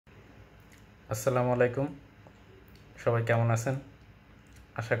আসসালামু আলাইকুম। সবাই কেমন আছেন?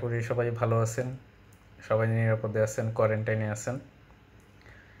 আশা করি সবাই ভালো আছেন, সবাই নিরাপদে আছেন, কোয়ারেন্টাইনে আছেন।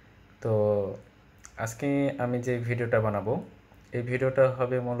 তো আজকে আমি যে ভিডিওটা বানাবো, এই ভিডিওটা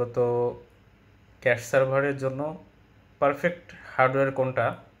হবে মূলত ক্যাশ সার্ভারের জন্য পারফেক্ট হার্ডওয়্যার কোনটা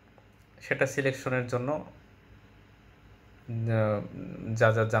সেটা সিলেকশনের জন্য যা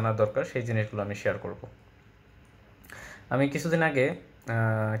যা জানা দরকার সেই জিনিসগুলো আমি শেয়ার করব। আমি কিছুদিন আগে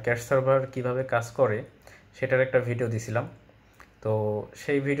ক্যাশ সার্ভার কিভাবে কাজ করে সেটার একটা ভিডিও দিছিলাম। তো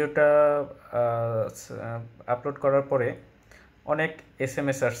সেই ভিডিওটা আপলোড করার পরে অনেক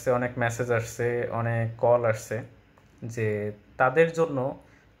এসএমএস আসছে, অনেক মেসেজ আসছে, অনেক কল আসছে যে তাদের জন্য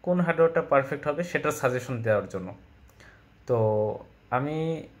কোন হার্ডওয়্যারটা পারফেক্ট হবে সেটার সাজেশন দেওয়ার জন্য। তো আমি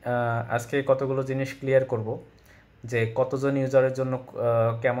আজকে কতগুলো জিনিস ক্লিয়ার করব যে কতজন ইউজারের জন্য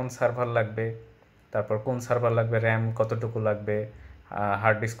কেমন সার্ভার লাগবে, তারপর কোন সার্ভার লাগবে, র্যাম কতটুকু লাগবে,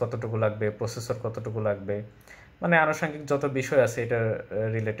 হার্ড ডিস্ক কতটুকু লাগবে, প্রসেসর কতটুকু লাগবে, মানে আনুষঙ্গিক যত বিষয় আছে এটা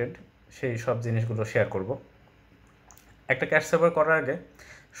রিলেটেড সেই সব জিনিসগুলো শেয়ার করব। একটা ক্যাশ সার্ভার করার আগে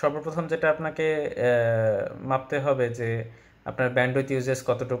সর্বপ্রথম যেটা আপনাকে মাপতে হবে যে আপনার ব্যান্ডউইথ ইউজেস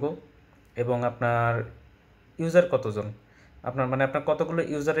কতটুকু এবং আপনার ইউজার কতজন, আপনার কতগুলো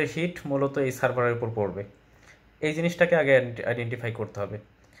ইউজারের হিট মূলত এই সার্ভারের উপর পড়বে, এই জিনিসটাকে আগে আইডেন্টিফাই করতে হবে।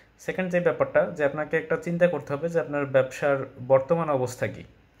 সেকেন্ড যে ব্যাপারটা, যে আপনাকে একটা চিন্তা করতে হবে যে আপনার ব্যবসার বর্তমান অবস্থা কী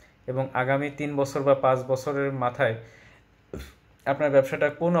এবং আগামী 3 বছর বা 5 বছরের মাথায় আপনার ব্যবসাটা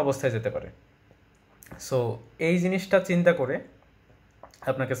কোন অবস্থায় যেতে পারে। সো এই জিনিসটা চিন্তা করে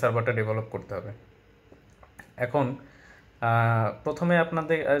আপনাকে সার্ভারটা ডেভেলপ করতে হবে। এখন প্রথমে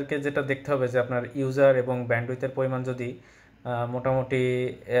আপনাদেরকে যেটা দেখতে হবে যে আপনার ইউজার এবং ব্যান্ডউইথের পরিমাণ যদি মোটামুটি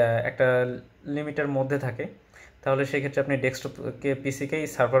একটা লিমিটের মধ্যে থাকে, তাহলে সেক্ষেত্রে আপনি পিসিকেই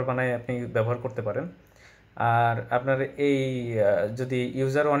সার্ভার বানায় আপনি ব্যবহার করতে পারেন। আর আপনার এই যদি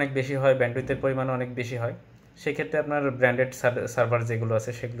ইউজারও অনেক বেশি হয়, ব্যান্ডউইথের পরিমাণও অনেক বেশি হয়, সেক্ষেত্রে আপনার ব্র্যান্ডেড সার্ভার যেগুলো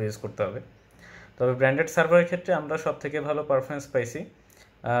আছে সেগুলো ইউজ করতে হবে। তবে ব্র্যান্ডেড সার্ভারের ক্ষেত্রে আমরা সব থেকে ভালো পারফরমেন্স পাইছি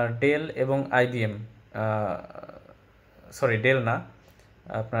ডেল এবং আইবিএম, ডেল না,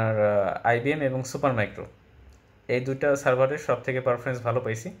 আপনার আইবিএম এবং সুপার মাইক্রো, এই দুইটা সার্ভারের সব থেকে পারফরমেন্স ভালো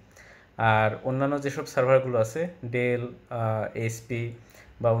পাইছি। আর অন্যান্য যেসব সার্ভারগুলো আছে ডেল, এইচপি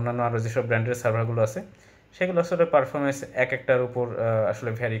বা অন্যান্য আরও যেসব ব্র্যান্ডের সার্ভারগুলো আছে সেগুলো আসলে পারফরমেন্স এক একটার উপর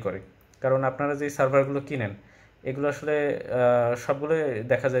আসলে ভ্যারি করে। কারণ আপনারা যে সার্ভারগুলো কিনেন এগুলো আসলে সবগুলো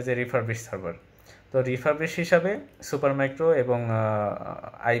দেখা যায় যে রিফারবিশ সার্ভার। তো রিফারবিশ হিসাবে সুপার মাইক্রো এবং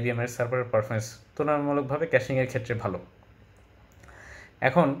আইবিএমের সার্ভারের পারফরমেন্স তুলনামূলকভাবে ক্যাশিংয়ের ক্ষেত্রে ভালো।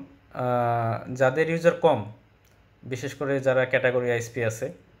 এখন যাদের ইউজার কম, বিশেষ করে যারা ক্যাটাগরি আইএসপি আছে,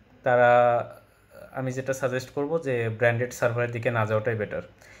 তারা আমি যেটা সাজেস্ট করব যে ব্র্যান্ডেড সার্ভারের দিকে না যাওয়াটাই বেটার।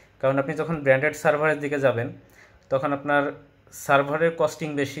 কারণ আপনি যখন ব্র্যান্ডেড সার্ভারের দিকে যাবেন তখন আপনার সার্ভারের কস্টিং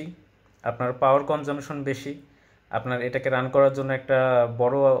বেশি, আপনার পাওয়ার কনজামশন বেশি, আপনার এটাকে রান করার জন্য একটা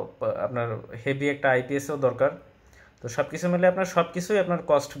বড় আপনার হেভি একটা আইপিএসও দরকার। তো সব কিছু মিলে আপনার সব কিছুই আপনার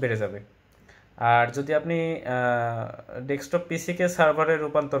কস্ট বেড়ে যাবে। আর যদি আপনি ডেস্কটপ পিসিকে সার্ভারে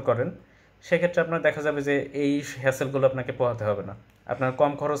রূপান্তর করেন সেক্ষেত্রে আপনার দেখা যাবে যে এই হ্যাসেলগুলো আপনাকে পোহাতে হবে না, আপনার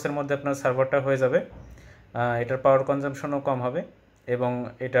কম খরচের মধ্যে আপনার সার্ভারটা হয়ে যাবে, এটার পাওয়ার কনজামশনও কম হবে এবং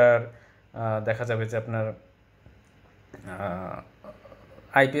এটার দেখা যাবে যে আপনার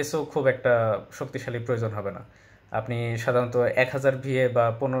আইপিএসও খুব একটা শক্তিশালী প্রয়োজন হবে না। আপনি সাধারণত 1000 ভিএ বা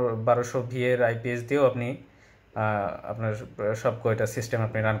 1200 ভিএর আইপিএস দিয়েও আপনি আপনার সব কয়টা সিস্টেম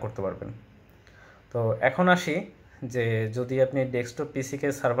আপনি রান করতে পারবেন। তো এখন আসি যে যদি আপনি ডেস্কটপ পিসিকে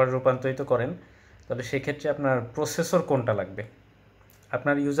সার্ভার রূপান্তরিত করেন তাহলে সেক্ষেত্রে আপনার প্রসেসর কোনটা লাগবে।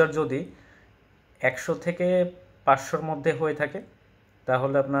 আপনার ইউজার যদি 100 থেকে 500-র মধ্যে হয়ে থাকে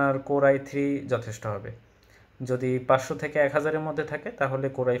তাহলে আপনার কোর i3 যথেষ্ট হবে। যদি 500 থেকে 1000-এর মধ্যে থাকে তাহলে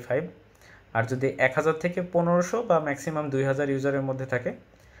কোর i5। আর যদি 1000 থেকে 1500 বা ম্যাক্সিমাম 2000 ইউজারের মধ্যে থাকে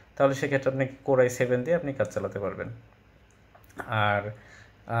তাহলে সেক্ষেত্রে আপনি কোর i7 দিয়ে আপনি কাজ চালাতে পারবেন। আর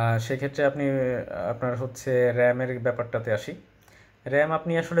সেক্ষেত্রে আপনার হচ্ছে র্যামের ব্যাপারটাতে আসি। র্যাম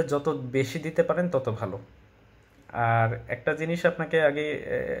আপনি আসলে যত বেশি দিতে পারেন তত ভালো। আর একটা জিনিস আপনাকে আগে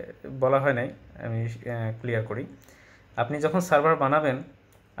বলা হয় নাই, আমি ক্লিয়ার করি। আপনি যখন সার্ভার বানাবেন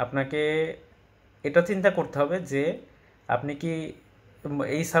আপনাকে এটা চিন্তা করতে হবে যে আপনি কি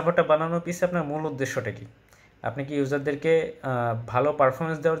এই সার্ভারটা বানানোর পিছনে আপনার মূল উদ্দেশ্যটা কি। আপনি কি ইউজারদেরকে ভালো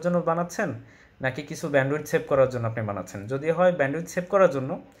পারফরমেন্স দেওয়ার জন্য বানাচ্ছেন নাকি কিছু ব্যান্ডউইথ সেভ করার জন্য আপনি বানাচ্ছেন। যদি হয় ব্যান্ডউইথ সেভ করার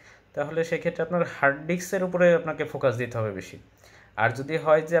জন্য তাহলে সেক্ষেত্রে আপনার হার্ড ডিস্কের উপরে আপনাকে ফোকাস দিতে হবে বেশি। আর যদি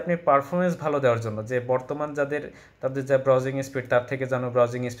হয় যে আপনি পারফরমেন্স ভালো দেওয়ার জন্য, যে বর্তমান তাদের যা ব্রাউজিং স্পিড তার থেকে যেন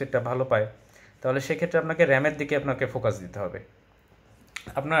ব্রাউজিং স্পিডটা ভালো পায়, তাহলে সেক্ষেত্রে আপনাকে র্যামের দিকে আপনাকে ফোকাস দিতে হবে।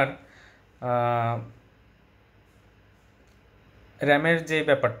 আপনার র্যামের যে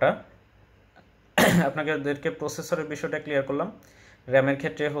ব্যাপারটা, আপনাদেরকে প্রসেসরের বিষয়টা ক্লিয়ার করলাম। র্যামের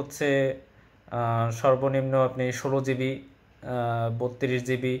ক্ষেত্রে হচ্ছে সর্বনিম্ন আপনি 16 জিবি, 32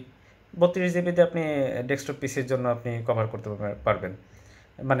 জিবি, 32 জিবিতে আপনি ডেস্কটপ পিসির জন্য আপনি কভার করতে পারবেন।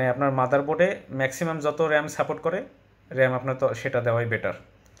 মানে আপনার মাদারবোর্ডে ম্যাক্সিমাম যত র্যাম সাপোর্ট করে র্যাম আপনার তো সেটা দেওয়াই বেটার।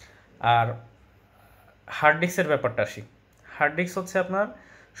 আর হার্ড ডিস্কের ব্যাপারটা আসি। হার্ড ডিস্ক হচ্ছে আপনার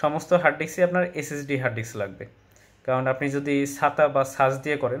সমস্ত হার্ড ডিস্কই আপনার এসএসডি হার্ড ডিস্ক লাগবে। কারণ আপনি যদি ছাতা বা সার্চ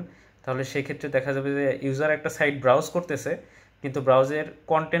দিয়ে করেন তাহলে সেক্ষেত্রে দেখা যাবে যে ইউজার একটা সাইট ব্রাউজ করতেছে, কিন্তু ব্রাউজের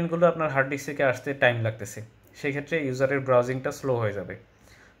কন্টেন্টগুলো আপনার হার্ড ডিস্ক থেকে আসতে টাইম লাগতেছে, সেক্ষেত্রে ইউজারের ব্রাউজিংটা স্লো হয়ে যাবে।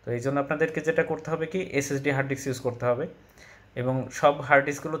 তো এই জন্য আপনাদেরকে যেটা করতে হবে কি, এসএসডি হার্ড ডিস্ক ইউজ করতে হবে এবং সব হার্ড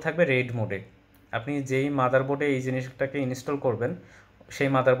ডিস্কগুলো থাকবে রেড মোডে। আপনি যেই মাদারবোর্ডে এই জিনিসটাকে ইনস্টল করবেন সেই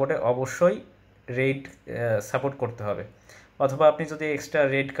মাদারবোর্ডে অবশ্যই রেড সাপোর্ট করতে হবে, অথবা আপনি যদি এক্সট্রা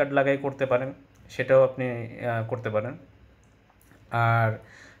রেড কার্ড লাগাই করতে পারেন সেটাও আপনি করতে পারেন। আর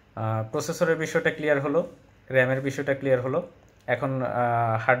প্রসেসরের বিষয়টা ক্লিয়ার হলো, র্যামের বিষয়টা ক্লিয়ার হলো, এখন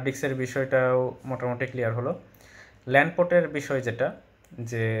হার্ড ডিস্কের বিষয়টাও মোটামুটি ক্লিয়ার হলো। ল্যান পোর্টের বিষয় যেটা,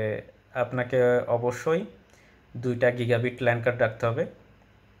 যে আপনাকে অবশ্যই 2টা গিগাবিট ল্যান কার্ড রাখতে হবে।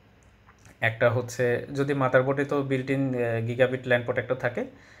 একটা হচ্ছে যদি মাদারবোর্ডে তো built in gigabit LAN port একটা থাকে,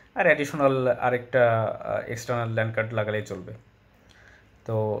 আর অ্যাডিশনাল আরেকটা এক্সটার্নাল ল্যান কার্ড লাগালেই চলবে।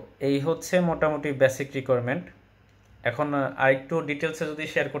 তো এই হচ্ছে মোটামুটি বেসিক রিকোয়ারমেন্ট। এখন আরেকটু ডিটেলসে যদি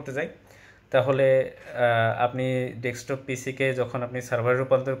শেয়ার করতে যাই, তাহলে আপনি ডেস্কটপ পিসিকে যখন আপনি সার্ভারে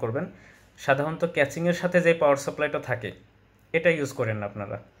রূপান্তর করবেন, সাধারণত ক্যাচিংয়ের সাথে যে পাওয়ার সাপ্লাইটা থাকে এটা ইউজ করেন না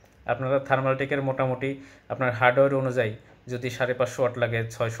আপনারা থার্মালটেকের মোটামুটি আপনার হার্ডওয়্যার অনুযায়ী যদি 550 ওয়াট লাগে,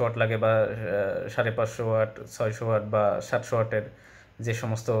 600 ওয়াট লাগে, বা 550 ওয়াট, 600 ওয়াট বা 700 ওয়াটের যে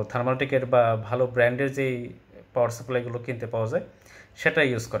সমস্ত থার্মালটেকের বা ভালো ব্র্যান্ডের যেই পাওয়ার সাপ্লাইগুলো কিনতে পাওয়া যায় সেটা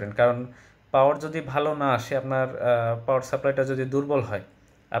ইউজ করেন। কারণ পাওয়ার যদি ভালো না আসে, আপনার পাওয়ার সাপ্লাইটা যদি দুর্বল হয়,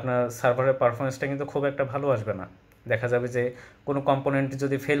 আপনার সার্ভারের পারফরমেন্সটা কিন্তু খুব একটা ভালো আসবে না। দেখা যাবে যে কোনো কম্পোনেন্ট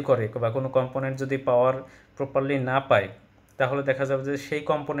যদি ফেল করে বা কোনো কম্পোনেন্ট যদি পাওয়ার প্রপারলি না পায়, তাহলে দেখা যাবে যে সেই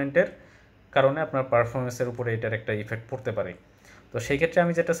কম্পোনেন্টের কারণে আপনার পারফরমেন্সের উপরে এটার একটা ইফেক্ট পড়তে পারে। তো সেই ক্ষেত্রে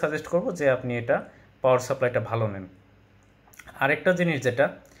আমি যেটা সাজেস্ট করব যে আপনি এটা পাওয়ার সাপ্লাইটা ভালো নেন। আরেকটা জিনিস যেটা,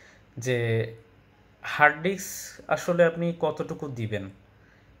 যে হার্ড ডিস্ক আসলে আপনি কতটুকু দিবেন।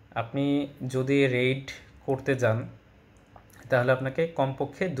 আপনি যদি রেড করতে যান তাহলে আপনাকে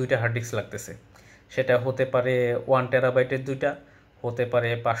কমপক্ষে 2টা হার্ড ডিস্ক লাগতেছে। সেটা হতে পারে 1 টেরাবাইটের 2টা, হতে পারে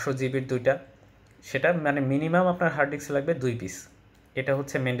 500 জিবির 2টা, সেটা মানে মিনিমাম আপনার হার্ড ডিস্ক লাগবে 2 পিস। এটা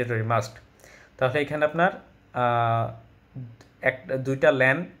হচ্ছে ম্যান্ডেটরি মাস্ট। তাহলে এখানে আপনার 2টা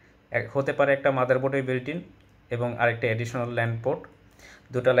ল্যান হতে পারে, একটা মাদারবোর্ডে বিল্ট ইন এবং আরেকটা অ্যাডিশনাল ল্যান পোর্ট,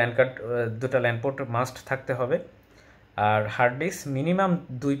 2টা ল্যান পোর্ট মাস্ট থাকতে হবে। আর hard disk minimum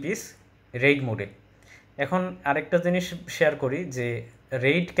 2 piece red মোডে। এখন আরেকটা জিনিস শেয়ার করি যে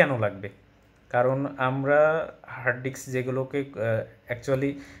রেড কেন লাগবে। কারণ আমরা হার্ড ডিস্ক যেগুলোকে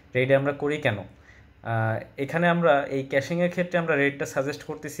অ্যাকচুয়ালি রেডে আমরা করি কেন, এখানে আমরা এই ক্যাশিংয়ের ক্ষেত্রে আমরা রেডটা সাজেস্ট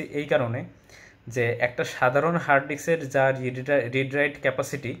করতেছি এই কারণে যে একটা সাধারণ হার্ড ডিস্কের যা রিড রাইট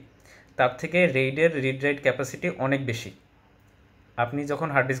ক্যাপাসিটি, তার থেকে রেডের রিড রাইট ক্যাপাসিটি অনেক বেশি। আপনি যখন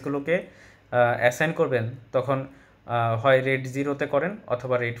হার্ড ডিস্কগুলোকে অ্যাসাইন করবেন তখন হয় রেড 0-তে করেন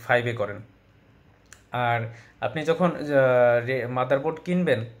অথবা রেড 5-এ করেন। আর আপনি যখন মাদারবোর্ড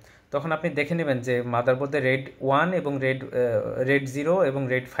কিনবেন তখন আপনি দেখে নেবেন যে মাদারবোর্ডে রেড 1 এবং রেড 0 এবং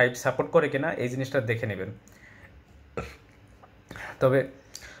রেড 5 সাপোর্ট করে কিনা, এই জিনিসটা দেখে নেবেন। তবে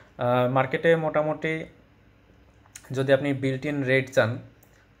মার্কেটে মোটামুটি যদি আপনি বিল্ট ইন রেড চান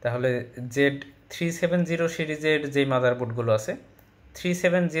তাহলে Z370 সিরিজের যেই মাদারবোর্ডগুলো আছে,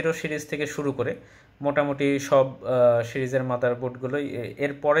 370 সিরিজ থেকে শুরু করে মোটামুটি সব সিরিজের মাদারবোর্ডগুলোই,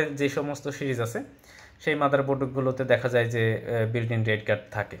 এর পরের যে সমস্ত সিরিজ আছে সেই মাদারবোর্ডগুলোতে দেখা যায় যে বিল্ট ইন রেড কার্ড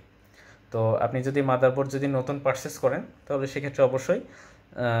থাকে। তো আপনি যদি মাদারবোর্ড যদি নতুন পারচেস করেন তাহলে সেক্ষেত্রে অবশ্যই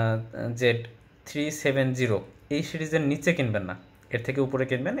Z370 এই সিরিজের নিচে কিনবেন না, এর থেকে উপরে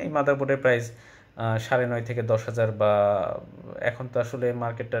কিনবেন। এই মাদারবোর্ডের প্রাইস 9,500 থেকে 10,000, বা এখন তো আসলে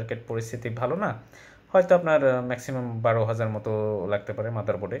মার্কেট পরিস্থিতি ভালো না, হয়তো আপনার ম্যাক্সিমাম 12,000 মতো লাগতে পারে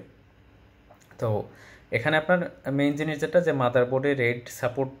মাদারবোর্ডে। তো এখানে আপনার মেইন জিনিস যেটা, যে মাদারবোর্ডে রেড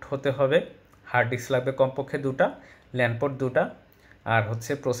সাপোর্ট হতে হবে, হার্ড ডিস্ক লাগবে কমপক্ষে 2টা, ল্যান পোর্ট 2টা, আর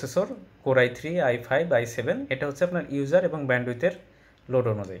হচ্ছে processor Core i3, i5, i7। এটা হচ্ছে আপনার ইউজার এবং ব্যান্ডউইথের লোড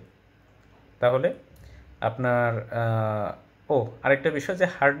অনুযায়ী। তাহলে আপনার আরেকটা বিষয়, যে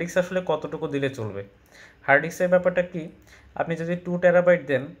হার্ড ডিস্ক আসলে কতটুকু দিলে চলবে। হার্ড ডিস্কের ব্যাপারটা কি, আপনি যদি 2 টেরাবাইট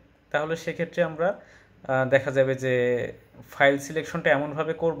দেন তাহলে সেক্ষেত্রে আমরা দেখা যাবে যে ফাইল সিলেকশনটা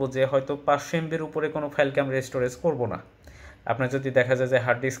এমনভাবে করব যে হয়তো 500 MBর উপরে কোনো ফাইলকে আমরা স্টোরেজ করব না। আপনার যদি দেখা যায় যে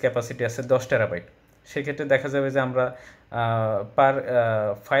হার্ড ডিস্ক ক্যাপাসিটি আছে 10 টেরাবাইট, সেক্ষেত্রে দেখা যাবে যে আমরা পার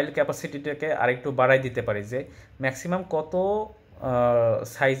ফাইল ক্যাপাসিটিটাকে আরেকটু বাড়াই দিতে পারি, যে ম্যাক্সিমাম কত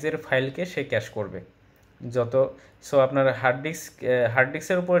সাইজের ফাইলকে সে ক্যাশ করবে। যত সো আপনার হার্ড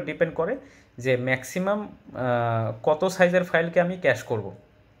ডিস্কের উপরে ডিপেন্ড করে যে ম্যাক্সিমাম কত সাইজের ফাইলকে আমি ক্যাশ করব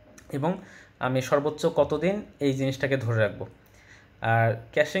এবং আমি সর্বোচ্চ কতদিন এই জিনিসটাকে ধরে রাখবো। আর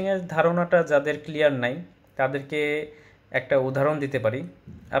ক্যাশিংয়ের ধারণাটা যাদের ক্লিয়ার নাই তাদেরকে একটা উদাহরণ দিতে পারি।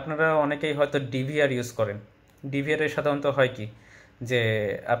 আপনারা অনেকেই হয়তো ডিভিআর ইউজ করেন। ডিভিআরে সাধারণত হয় কি, যে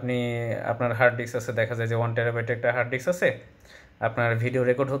আপনার হার্ড ডিস্ক আছে, দেখা যায় যে 1 টেরাবাইটের একটা হার্ড ডিস্ক আছে, আপনার ভিডিও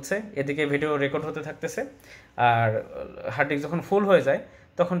রেকর্ড হচ্ছে, এদিকে ভিডিও রেকর্ড হতে থাকতেছে, আর হার্ড ডিস্ক যখন ফুল হয়ে যায়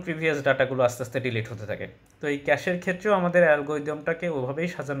তখন প্রিভিয়াস ডাটাগুলো আস্তে আস্তে ডিলিট হতে থাকে। তো এই ক্যাশের ক্ষেত্রেও আমাদের অ্যালগরিদমটাকে ওভাবেই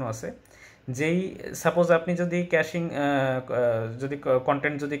সাজানো আছে, যেই সাপোজ আপনি যদি যদি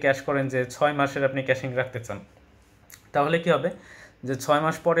কন্টেন্ট যদি ক্যাশ করেন যে 6 মাসের আপনি ক্যাশিং রাখতে চান, তাহলে কি হবে যে 6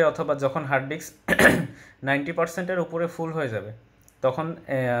 মাস পরে অথবা যখন হার্ড ডিস্ক 90%-এর উপরে ফুল হয়ে যাবে, তখন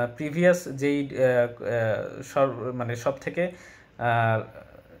প্রিভিয়াস যেই সব থেকে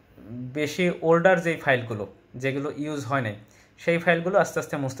বেশি ওল্ডার যেই ফাইলগুলো যেগুলো ইউজ হয় নাই সেই ফাইলগুলো আস্তে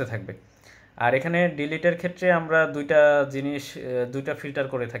আস্তে মুছতে থাকবে। আর এখানে ডিলিটের ক্ষেত্রে আমরা দুইটা ফিল্টার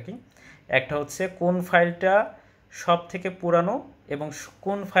করে থাকি। একটা হচ্ছে কোন ফাইলটা সব থেকে পুরানো এবং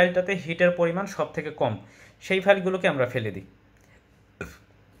কোন ফাইলটাতে হিটের পরিমাণ সব থেকে কম, সেই ফাইলগুলোকে আমরা ফেলে দিই,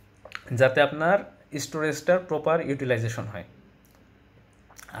 যাতে আপনার স্টোরেজটার প্রপার ইউটিলাইজেশন হয়।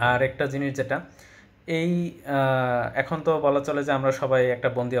 আর একটা জিনিস যেটা এখন তো বলা চলে যে আমরা সবাই একটা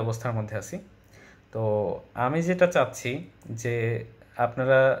বন্দি অবস্থার মধ্যে আছি। তো আমি যেটা চাচ্ছি যে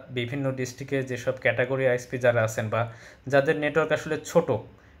আপনারা বিভিন্ন ডিস্ট্রিক্টে যেসব ক্যাটাগরি আইএসপি যারা আছেন বা যাদের নেটওয়ার্ক আসলে ছোট,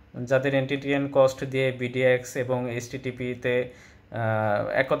 যাদের এনটিটিএন কস্ট দিয়ে বিডিএক্স এবং এইচটিটিপিতে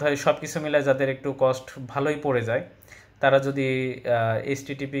এক কথায় সব কিছু মিলে যাদের একটু কস্ট ভালোই পড়ে যায়, তারা যদি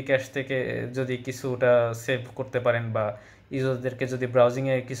এইচটিটিপি ক্যাশ থেকে যদি কিছুটা সেভ করতে পারেন বা ইউজারদেরকে যদি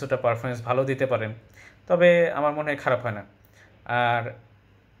ব্রাউজিংয়ে কিছুটা পারফরমেন্স ভালো দিতে পারেন, তবে আমার মনে হয় খারাপ হয় না। আর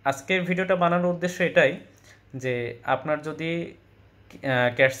আজকের ভিডিওটা বানানোর উদ্দেশ্য এটাই যে আপনার যদি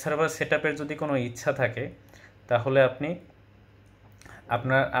ক্যাশ সার্ভার সেটআপের যদি কোনো ইচ্ছা থাকে, তাহলে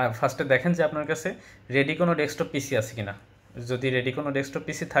আপনার ফার্স্টে দেখেন যে আপনার কাছে রেডি কোনো ডেস্কটপ পিসি আছে কিনা। যদি রেডি কোনো ডেস্কটপ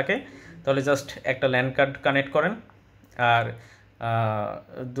পিসি থাকে তাহলে জাস্ট একটা ল্যান কার্ড কানেক্ট করেন আর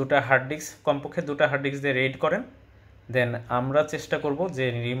কমপক্ষে দুটা হার্ড ডিস্ক দিয়ে রেড করেন। দেন আমরা চেষ্টা করব যে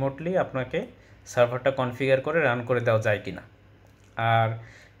রিমোটলি আপনাকে সার্ভারটা কনফিগার করে রান করে দেওয়া যায় কিনা। আর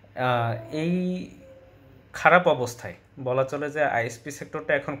এই খারাপ অবস্থায় বলা চলে যে আইএসপি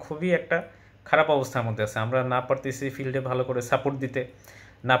সেক্টরটা এখন খুবই একটা খারাপ অবস্থার মধ্যে আছে। আমরা না পারতেছি ফিল্ডে ভালো করে সাপোর্ট দিতে,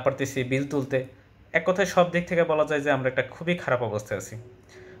 না পারতেছি বিল তুলতে, এক কথায় সব দিক থেকে বলা যায় যে আমরা একটা খুবই খারাপ অবস্থায় আছি।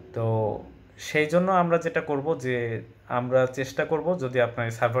 তো সেই জন্য আমরা যেটা করব যে আমরা চেষ্টা করব যদি আপনার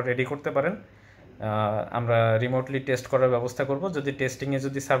সার্ভার রেডি করতে পারেন, আমরা রিমোটলি টেস্ট করার ব্যবস্থা করব। যদি টেস্টিংয়ে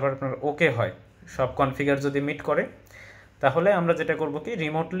যদি সার্ভার আপনার ওকে হয়, সব কনফিগার যদি মিট করে, তাহলে আমরা যেটা করব কি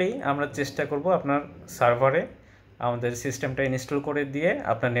রিমোটলি আমরা চেষ্টা করব আপনার সার্ভারে আমাদের সিস্টেমটা ইনস্টল করে দিয়ে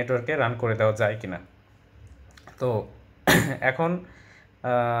আপনার নেটওয়ার্কে রান করে দেওয়া যায় কিনা। তো এখন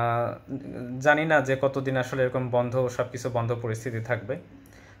জানি না যে কতদিন আসলে এরকম সব কিছু বন্ধ পরিস্থিতি থাকবে।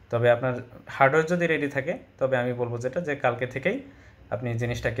 তবে আপনার হার্ডওয়্যার যদি রেডি থাকে, তবে আমি বলবো যেটা যে কালকে থেকেই আপনি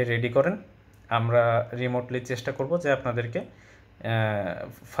জিনিসটাকে রেডি করেন। আমরা রিমোটলি চেষ্টা করব যে আপনাদেরকে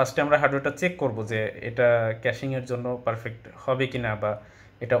ফার্স্টে আমরা হার্ডওয়্যারটা চেক করব যে এটা ক্যাশিংয়ের জন্য পারফেক্ট হবে কিনা বা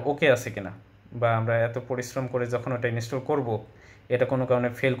এটা ওকে আছে কিনা, বা আমরা এত পরিশ্রম করে যখন ওটা ইনস্টল করব এটা কোনো কারণে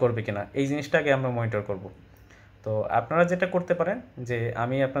ফেল করবে কিনা, এই জিনিসটাকে আমরা মনিটর করব। তো আপনারা যেটা করতে পারেন যে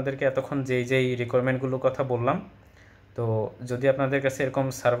আমি আপনাদেরকে এতক্ষণ যেই রিকোয়ারমেন্টগুলোর কথা বললাম, তো যদি আপনাদের কাছে এরকম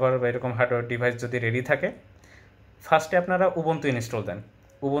সার্ভার বা এরকম হার্ডওয়্যার ডিভাইস যদি রেডি থাকে, ফার্স্টে আপনারা উবুন্টু ইনস্টল দেন।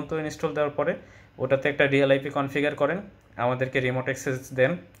 উবুন্টু ইনস্টল দেওয়ার পরে ওটাতে একটা রিয়েল আইপি কনফিগার করেন, আমাদেরকে রিমোট অ্যাক্সেস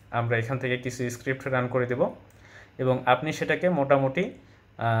দেন, আমরা এখান থেকে কিছু স্ক্রিপ্ট রান করে দেব এবং আপনি সেটাকে মোটামুটি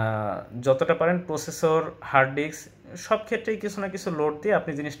যতটা পারেন প্রসেসর, হার্ড ডিস্ক সব ক্ষেত্রেই কিছু না কিছু লোড দিয়ে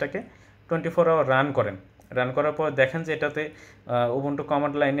আপনি জিনিসটাকে 24 আওয়ার রান করেন। রান করার পর দেখেন যে এটাতে উবুন্টু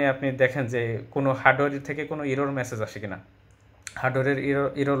কমান্ড লাইনে আপনি দেখেন যে কোনো হার্ডওয়্যার থেকে কোনো ইরর মেসেজ আসে কিনা, হার্ডওয়্যারের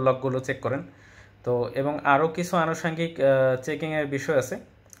ইরর লগগুলো চেক করেন। তো এবং আরও কিছু আনুষঙ্গিক চেকিংয়ের বিষয় আছে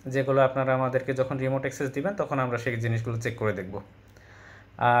যেগুলো আপনারা আমাদেরকে যখন রিমোট অ্যাক্সেস দিবেন তখন আমরা সেই জিনিসগুলো চেক করে দেখব।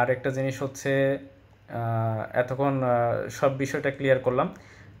 আর একটা জিনিস হচ্ছে এতক্ষণ সব বিষয়টা ক্লিয়ার করলাম।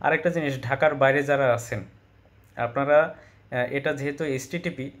 আরেকটা জিনিস, ঢাকার বাইরে যারা আছেন আপনারা, এটা যেহেতু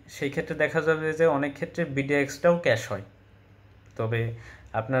এইচটিটিপি, সেই ক্ষেত্রে দেখা যাবে যে অনেক ক্ষেত্রে বিডিএক্সটাও ক্যাশ হয়। তবে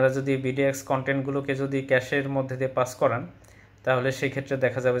আপনারা যদি বিডিএক্স কন্টেন্টগুলোকে যদি ক্যাশের মধ্যে দিয়ে পাস করান, তাহলে সেই ক্ষেত্রে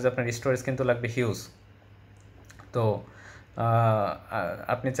দেখা যাবে যে আপনার স্টোরেজ কিন্তু লাগবে হিউজ। তো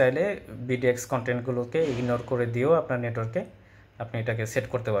আপনি চাইলে বিডিএক্স কন্টেন্টগুলোকে ইগনোর করে দিয়েও আপনার নেটওয়ার্কে আপনি এটাকে সেট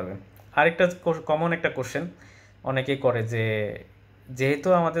করতে পারবেন। আরেকটা কমন একটা কোশ্চেন অনেকেই করে যে যেহেতু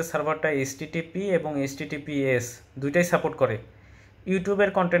আমাদের সার্ভারটা এইচটিটিপি এবং এইচটিটিপিএস দুইটাই সাপোর্ট করে,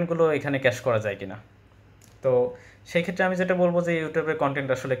 ইউটিউবের কন্টেন্টগুলো এখানে ক্যাশ করা যায় কিনা। তো সেই ক্ষেত্রে আমি যেটা বলবো যে ইউটিউবের কন্টেন্ট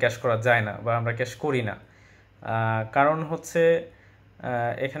আসলে ক্যাশ করা যায় না বা আমরা ক্যাশ করি না। কারণ হচ্ছে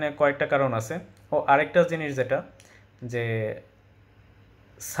এখানে কয়েকটা কারণ আছে। ও আরেকটা জিনিস যেটা যে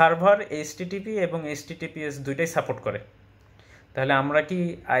সার্ভার এইচটিটিপি এবং এইচটিটিপিএস দুইটাই সাপোর্ট করে, তাহলে আমরা কি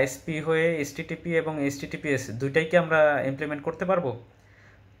আইএসপি হয়ে এইচটিটিপি এবং এইচটিটিপিএস দুইটাই কি আমরা ইমপ্লিমেন্ট করতে পারবো?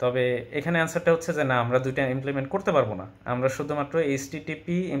 তবে এখানে অ্যান্সারটা হচ্ছে যে না, আমরা দুইটা ইমপ্লিমেন্ট করতে পারবো না, আমরা শুধুমাত্র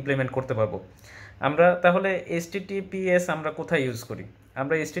এইচটিটিপি ইমপ্লিমেন্ট করতে পারবো। আমরা তাহলে এইচটিটিপিএস আমরা কোথায় ইউজ করি?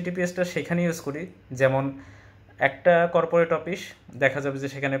 আমরা এইচটিটিপিএসটা সেখানে ইউজ করি যেমন একটা কর্পোরেট অফিস দেখা যাবে যে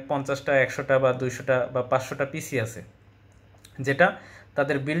সেখানে 50টা 100টা বা 200টা বা 500টা পিসি আছে, যেটা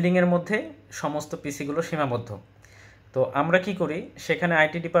তাদের বিল্ডিংয়ের মধ্যে সমস্ত পিসিগুলো সীমাবদ্ধ। তো আমরা কি করি, সেখানে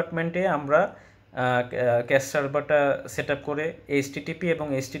আইটি ডিপার্টমেন্টে আমরা ক্যাশ সার্ভারটা সেট আপ করে এইচটিটিপি এবং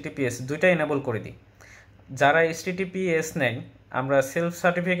এইচটিটিপিএস দুইটা এনেবল করে দিই। যারা এইচটিটিপিএস নেয়, আমরা সেলফ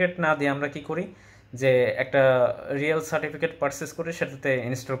সার্টিফিকেট না দিয়ে আমরা কি করি যে একটা রিয়েল সার্টিফিকেট পারচেস করে সেটাতে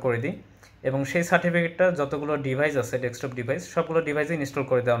ইনস্টল করে দিই এবং সেই সার্টিফিকেটটা যতগুলো ডিভাইস আছে ডেস্কটপ ডিভাইস সবগুলো ডিভাইসে ইনস্টল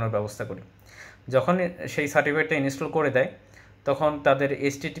করে দেওয়ানোর ব্যবস্থা করি। যখন সেই সার্টিফিকেটটা ইনস্টল করে দেয় তখন তাদের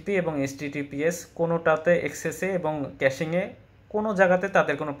এইচটিটিপি এবং এইচটিটিপিএস কোনোটাতে অ্যাক্সেসে এবং ক্যাশিংয়ে কোনো জায়গাতে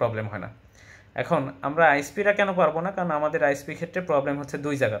তাদের কোনো প্রবলেম হয় না। এখন আমরা আইএসপিরা কেন পারবো না? কারণ আমাদের আইএসপি ক্ষেত্রে প্রবলেম হচ্ছে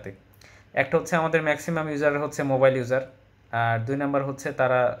দুই জায়গাতে। একটা হচ্ছে আমাদের ম্যাক্সিমাম ইউজার হচ্ছে মোবাইল ইউজার, আর দুই নাম্বার হচ্ছে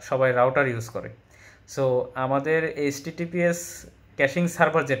তারা সবাই রাউটার ইউজ করে। সো আমাদের এইচটিটিপিএস ক্যাশিং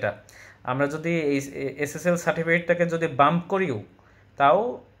সার্ভার যেটা, আমরা যদি এই এসএসএল সার্টিফিকেটটাকে যদি বাম্প করিও, তাও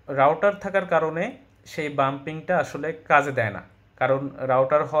রাউটার থাকার কারণে সেই বাম্পিংটা আসলে কাজে দেয় না, কারণ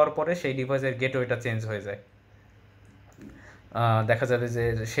রাউটার হওয়ার পরে সেই ডিভাইসের গেটওয়েটা চেঞ্জ হয়ে যায়। দেখা যাবে যে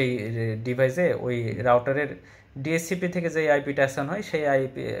সেই ডিভাইসে ওই রাউটারের ডিএসসিপি থেকে যে আইপিটা অ্যাসাইন হয়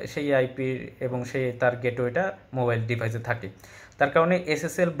সেই আইপি এবং সেই তার গেটওয়েটা মোবাইল ডিভাইসে থাকে। তার কারণে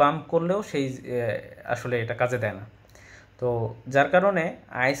এসএসএল বাম্প করলেও সেই আসলে এটা কাজে দেয় না। তো যার কারণে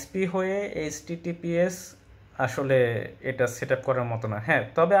আইএসপি হয়ে এইচটিটিপিএস আসলে এটা সেট আপ করার মতো না। হ্যাঁ,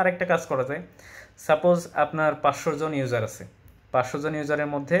 তবে আরেকটা কাজ করা যায়। সাপোজ আপনার 500 জন ইউজার আছে, 500 জন ইউজারের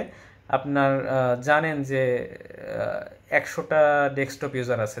মধ্যে আপনার জানেন যে 100টা ডেস্কটপ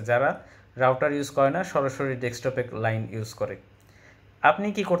ইউজার আছে যারা রাউটার ইউজ করে না, সরাসরি ডেস্কটপে লাইন ইউজ করে। আপনি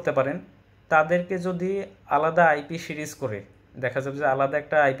কি করতে পারেন, তাদেরকে যদি আলাদা আইপি সিরিজ করে দেখা যাবে যে আলাদা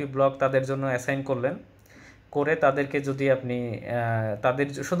একটা আইপি ব্লক তাদের জন্য অ্যাসাইন করলেন, করে তাদেরকে যদি আপনি তাদের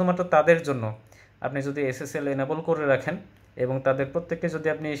শুধুমাত্র তাদের জন্য আপনি যদি এসএসএল এনেবল করে রাখেন এবং তাদের প্রত্যেককে যদি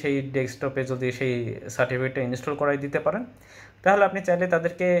আপনি সেই ডেস্কটপে যদি সেই সার্টিফিকেটটা ইনস্টল করাই দিতে পারেন, তাহলে আপনি চাইলে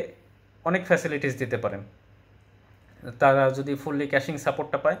তাদেরকে অনেক ফ্যাসিলিটিস দিতে পারেন। তারা যদি ফুললি ক্যাশিং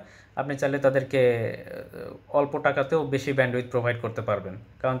সাপোর্টটা পায়, আপনি চাইলে তাদেরকে অল্প টাকাতেও বেশি ব্যান্ডউইথ প্রোভাইড করতে পারবেন,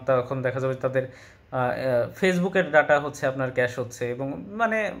 কারণ তখন দেখা যাবে তাদের ফেসবুকের ডাটা হচ্ছে আপনার ক্যাশ হচ্ছে এবং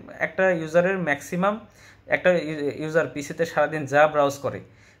মানে একটা ইউজারের ম্যাক্সিমাম একটা ইউজার পিসিতে সারাদিন যা ব্রাউজ করে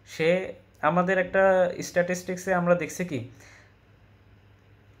সে আমাদের একটা স্ট্যাটিস্টিক্সে আমরা দেখছি কি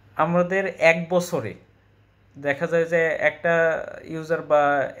আমাদের এক বছরে দেখা যায় যে একটা ইউজার বা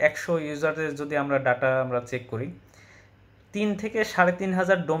 100 ইউজারের যদি আমরা ডাটা আমরা চেক করি, 3 থেকে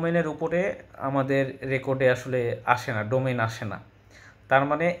 3,500 ডোমেনের উপরে আমাদের রেকর্ডে আসলে আসে না, ডোমেন আসে না। তার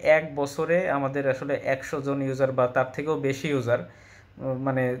মানে এক বছরে আমাদের আসলে 100 জন ইউজার বা তার থেকেও বেশি ইউজার,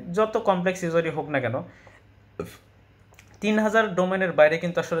 মানে যত কমপ্লেক্স ইউজারই হোক না কেন, 3,000 ডোমেনের বাইরে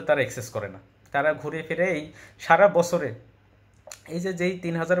কিন্তু আসলে তারা অ্যাক্সেস করে না। তারা ঘুরে ফিরে এই সারা বছরে এই যে যেই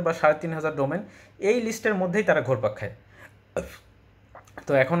 3,000 বা 3,500 ডোমেন এই লিস্টের মধ্যেই তারা ঘুরপাক খায়।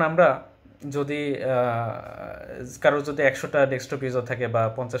 তো এখন আমরা যদি কারোর যদি 100টা ডেস্কটপ ইউজার থাকে বা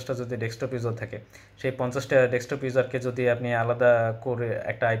 50টা যদি ডেস্কটপ ইউজার থাকে, সেই 50টা ডেস্কটপ ইউজারকে যদি আপনি আলাদা করে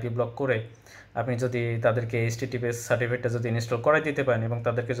একটা আইপি ব্লক করে আপনি যদি তাদেরকে এইচটিটিপিএস সার্টিফিকেটটা যদি ইনস্টল করাই দিতে পারেন এবং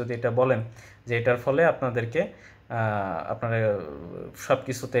তাদেরকে যদি এটা বলেন যে এটার ফলে আপনাদেরকে আপনারা সব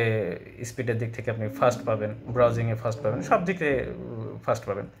কিছুতে স্পিডের দিক থেকে আপনি ফাস্ট পাবেন, ব্রাউজিংয়ে ফাস্ট পাবেন, সব দিকে ফাস্ট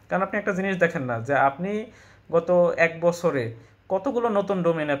পাবেন। কারণ আপনি একটা জিনিস দেখেন না যে আপনি গত এক বছরে কতগুলো নতুন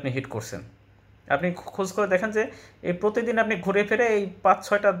ডোমেন আপনি হিট করছেন। আপনি খোঁজ করে দেখেন যে এই প্রতিদিন আপনি ঘুরে ফিরে এই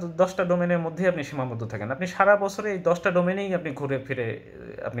 5-6টা 10টা ডোমেনের মধ্যেই আপনি সীমাবদ্ধ থাকেন। আপনি সারা বছরে এই 10টা ডোমেনেই আপনি ঘুরে ফিরে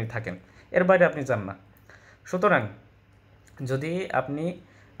আপনি থাকেন, এর বাইরে আপনি যান না। সুতরাং যদি আপনি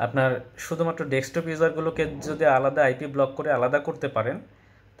আপনার শুধুমাত্র ডেস্কটপ ইউজারগুলোকে যদি আলাদা আইপি ব্লক করে আলাদা করতে পারেন,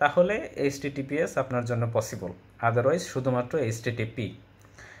 তাহলে এইচটিটিপিএস আপনার জন্য পসিবল, আদারওয়াইজ শুধুমাত্র এইচটিটিপি।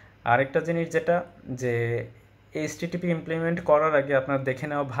 আরেকটা জিনিস যেটা যে HTTP ইমপ্লিমেন্ট করার আগে আপনার দেখে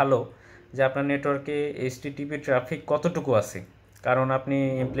নেওয়া ভালো যে আপনার নেটওয়ার্কে HTTP ট্রাফিক কতটুকু আছে। কারণ আপনি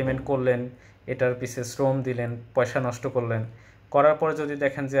ইমপ্লিমেন্ট করলেন, এটার পিছে শ্রম দিলেন, পয়সা নষ্ট করলেন, করার পরে যদি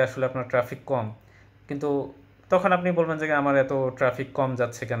দেখেন যে আসলে আপনার ট্রাফিক কম, কিন্তু তখন আপনি বলবেন যে আমার এত ট্রাফিক কম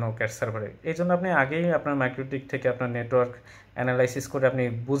যাচ্ছে কেন ক্যাশ সার্ভারে। এই জন্য আপনি আগেই আপনার মাইক্রোটিক থেকে আপনার নেটওয়ার্ক অ্যানালাইসিস করে আপনি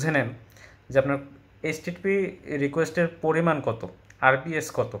বুঝে নেন যে আপনার HTTP রিকোয়েস্টের পরিমাণ কত, আরপিএস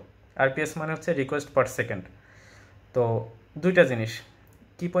কত। আরপিএস মানে হচ্ছে রিকোয়েস্ট পার সেকেন্ড। তো দুইটা জিনিস,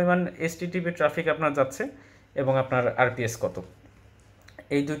 কি পরিমাণ HTTP ট্রাফিক আপনার যাচ্ছে এবং আপনার আরপিএস কত,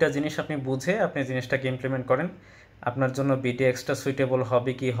 এই দুইটা জিনিস আপনি বুঝে আপনি জিনিসটাকে ইমপ্লিমেন্ট করেন। আপনার জন্য বিটিএক্সটা সুইটেবল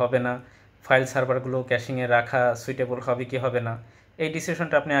হবে কি হবে না, ফাইল সার্ভারগুলো ক্যাশিংয়ে রাখা সুইটেবল হবে কি হবে না, এই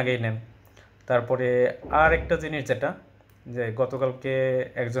ডিসিশনটা আপনি আগেই নেন। তারপরে আর একটা জিনিস যেটা, যে গতকালকে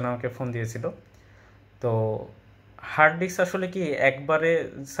একজন আমাকে ফোন দিয়েছিল, তো হার্ড ডিস্ক আসলে কি একবারে,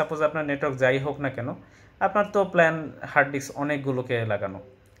 সাপোজ আপনার নেটওয়ার্ক যাই হোক না কেন, আপনার তো প্ল্যান হার্ড ডিস্ক অনেকগুলোকে লাগানো,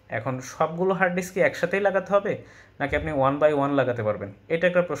 এখন সবগুলো হার্ড ডিস্ক কি একসাথেই লাগাতে হবে নাকি আপনি 1 বাই 1 লাগাতে পারবেন, এটা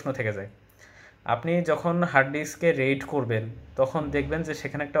একটা প্রশ্ন থেকে যায়। আপনি যখন হার্ড ডিস্কে রেড করবেন তখন দেখবেন যে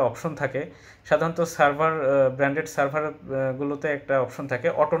সেখানে একটা অপশন থাকে, সাধারণত সার্ভার ব্র্যান্ডেড সার্ভারগুলোতে একটা অপশন থাকে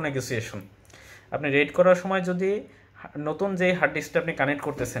অটো নেগোসিয়েশন। আপনি রেড করার সময় যদি নতুন যে হার্ড ডিস্কটা আপনি কানেক্ট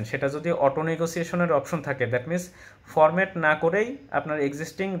করতেছেন সেটা যদি অটো নেগোসিয়েশনের অপশন থাকে, দ্যাট মিনস ফরম্যাট না করেই আপনার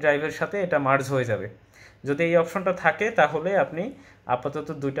এক্সিস্টিং ড্রাইভের সাথে এটা মার্জ হয়ে যাবে। যদি এই অপশনটা থাকে তাহলে আপনি আপাতত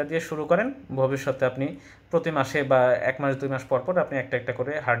দুইটা দিয়ে শুরু করেন, ভবিষ্যতে আপনি প্রতি মাসে বা 1 মাস 2 মাস পর পর আপনি একটা একটা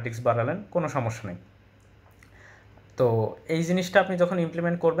করে হার্ড ডিস্ক বাড়ালেন, কোনো সমস্যা নেই। তো এই জিনিসটা আপনি যখন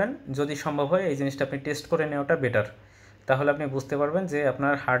ইমপ্লিমেন্ট করবেন, যদি সম্ভব হয় এই জিনিসটা আপনি টেস্ট করে নেওয়াটা বেটার। তাহলে আপনি বুঝতে পারবেন যে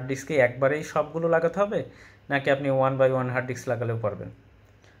আপনার হার্ড ডিস্কে একবারেই সবগুলো লাগাতে হবে নাকি আপনি 1 বাই 1 হার্ড ডিস্ক লাগালেও পারবেন।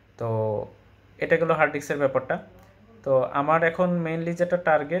 তো এটা গেলো হার্ড ডিস্কের ব্যাপারটা। তো আমার এখন মেইনলি যেটা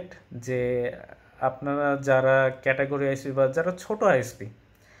টার্গেট, যে আপনারা যারা ক্যাটাগরি আইএসপি বা যারা ছোট আইএসপি,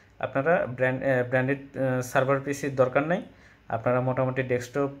 আপনারা ব্র্যান্ডেড সার্ভার পিসির দরকার নেই, আপনারা মোটামুটি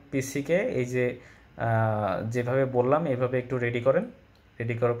ডেস্কটপ পিসিকে এই যে যেভাবে বললাম এইভাবে একটু রেডি করেন।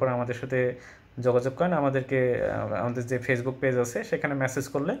 রেডি করার পর আমাদের সাথে যোগাযোগ করেন, আমাদেরকে আমাদের যে ফেসবুক পেজ আছে সেখানে মেসেজ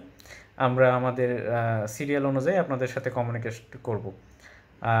করলে আমরা আমাদের সিরিয়াল অনুযায়ী আপনাদের সাথে কমিউনিকেট করব।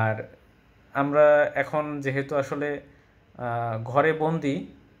 আর আমরা এখন যেহেতু আসলে ঘরে বন্দি,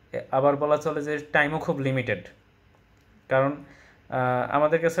 আবার বলা চলে যে টাইমও খুব লিমিটেড, কারণ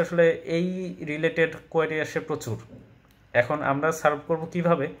আমাদের কাছে আসলে এই রিলেটেড কোয়েরি আসে প্রচুর। এখন আমরা সার্ভ করব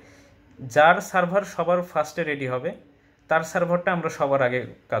কিভাবে, যার সার্ভার সবার ফার্স্টে রেডি হবে তার সার্ভারটা আমরা সবার আগে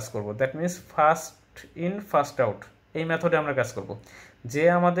কাজ করব, that means first in first out, এই মেথডে আমরা কাজ করব। যে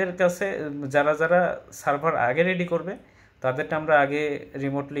আমাদের কাছে যারা যারা সার্ভার আগে রেডি করবে তাদেরটা আমরা আগে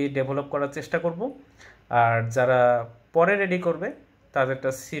রিমোটলি ডেভেলপ করার চেষ্টা করব, আর যারা পরে রেডি করবে তাদেরটা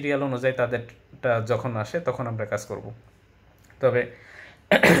সিরিয়াল অনুযায়ী তাদেরটা যখন আসে তখন আমরা কাজ করব। তবে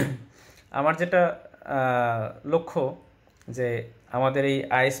আমার যেটা লক্ষ্য, যে আমাদের এই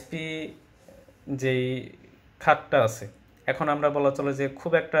আইএসপি যেই খাতটা আছে, এখন আমরা বলা চলে যে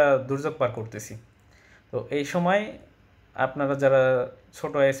খুব একটা দুর্যোগ পার করতেছি। তো এই সময় আপনারা যারা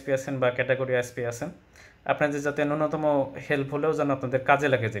ছোট আইএসপি আছেন বা ক্যাটাগরি আইএসপি আছেন, আপনাদের যাতে ন্যূনতম হেল্প হলেও যেন আপনাদের কাজে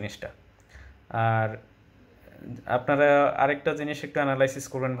লাগে জিনিসটা। আর আপনারা আরেকটা জিনিস একটু অ্যানালাইসিস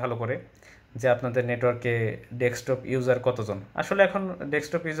করবেন ভালো করে, যে আপনাদের নেটওয়ার্কে ডেস্কটপ ইউজার কতজন। আসলে এখন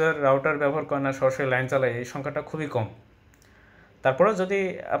ডেস্কটপ ইউজার রাউটার ব্যবহার করে না, সরাসরি লাইন চালায়, এই সংখ্যাটা খুবই কম। তারপরেও যদি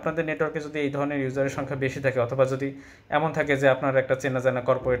আপনাদের নেটওয়ার্কে যদি এই ধরনের ইউজারের সংখ্যা বেশি থাকে, অথবা যদি এমন থাকে যে আপনার একটা চেনা জানা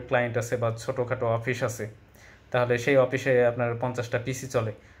কর্পোরেট ক্লায়েন্ট আছে বা ছোটোখাটো অফিস আছে, তাহলে সেই অফিসে আপনার 50টা পিসি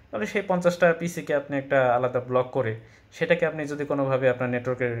চলে, তাহলে সেই 50টা পিসিকে আপনি একটা আলাদা ব্লক করে সেটাকে আপনি যদি কোনোভাবে আপনার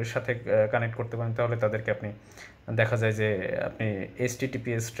নেটওয়ার্কের সাথে কানেক্ট করতে পারেন, তাহলে তাদেরকে আপনি দেখা যায় যে আপনি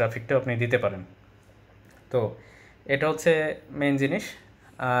HTTPS ট্রাফিকটাও আপনি দিতে পারেন। তো এটা হচ্ছে মেইন জিনিস।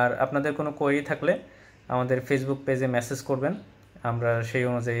 আর আপনাদের কোনো কোয়েরি থাকলে আমাদের ফেসবুক পেজে মেসেজ করবেন, আমরা সেই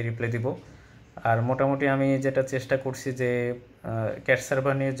অনুযায়ী রিপ্লাই দিব। আর মোটামুটি আমি যেটা চেষ্টা করছি যে ক্যাশ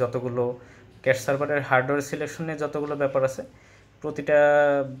সার্ভার নিয়ে যতগুলো, ক্যাশ সার্ভারের হার্ডওয়্যার সিলেকশন নিয়ে যতগুলো ব্যাপার আছে প্রতিটা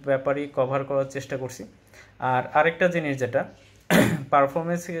ব্যাপারই কভার করার চেষ্টা করছি। আর আরেকটা জিনিস যেটা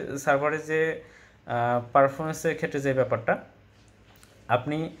পারফরমেন্স, সার্ভারের যে পারফরমেন্সের ক্ষেত্রে যে ব্যাপারটা,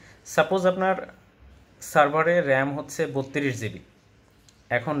 আপনি সাপোজ আপনার সার্ভারে র্যাম হচ্ছে 32 GB।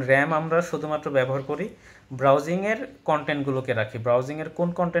 এখন র্যাম আমরা শুধুমাত্র ব্যবহার করি ব্রাউজিংয়ের কন্টেন্টগুলোকে রাখি। ব্রাউজিংয়ের কোন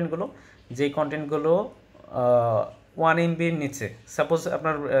কন্টেন্টগুলো, যেই কন্টেন্টগুলো 1 MBর নিচে। সাপোজ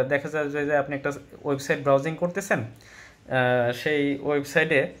আপনার দেখা যায় যে আপনি একটা ওয়েবসাইট ব্রাউজিং করতেছেন, সেই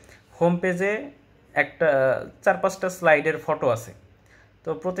ওয়েবসাইটে হোম পেজে একটা 4-5টা স্লাইডের ফটো আছে, তো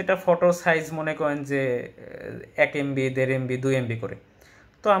প্রতিটা ফটো সাইজ মনে করেন যে 1 MB 1.5 MB 2 MB করে।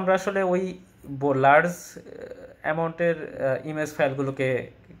 তো আমরা আসলে ওই লার্জ অ্যামাউন্টের ইমেজ ফাইলগুলোকে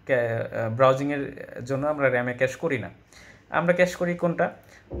ব্রাউজিংয়ের জন্য আমরা র্যামে ক্যাশ করি না। আমরা ক্যাশ করি কোনটা,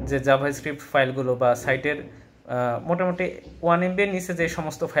 যে জাভাস্ক্রিপ্ট ফাইলগুলো বা সাইটের মোটামুটি 1 MB এর নিচে যে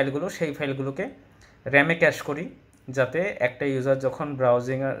সমস্ত ফাইলগুলো, সেই ফাইলগুলোকে র্যামে ক্যাশ করি, যাতে একটা ইউজার যখন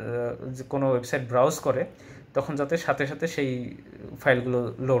কোনো ওয়েবসাইট ব্রাউজ করে তখন যাতে সাথে সাথে সেই ফাইলগুলো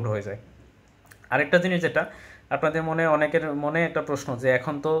লোড হয়ে যায়। আরেকটা জিনিস যেটা আপনাদের অনেকের মনে একটা প্রশ্ন, যে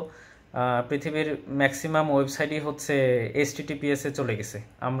এখন তো পৃথিবীর ম্যাক্সিমাম ওয়েবসাইটই হচ্ছে HTTPS এ চলে গেছে,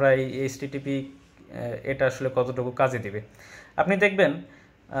 আমরা এই HTTP এটা আসলে কতটুকু কাজে দিবে। আপনি দেখবেন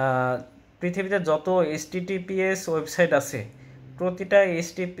পৃথিবীতে যত HTTPS ওয়েবসাইট আছে, প্রতিটা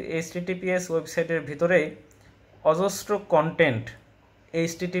HTTPS ওয়েবসাইটের ভিতরে অজস্র কন্টেন্ট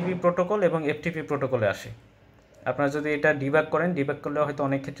HTTP প্রোটোকল এবং FTP প্রোটোকলে আসে। আপনারা যদি এটা ডিবাগ করলে হয়তো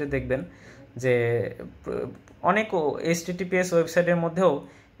অনেক ক্ষেত্রে দেখবেন যে অনেক HTTPS ওয়েবসাইটের মধ্যেও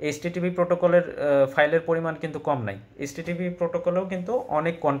HTTP প্রোটোকলের ফাইলের পরিমাণ কিন্তু কম নাই, HTTP প্রোটোকলেও কিন্তু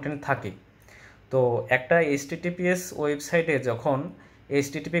অনেক কন্টেন্ট থাকে। তো একটা HTTPS ওয়েবসাইটে যখন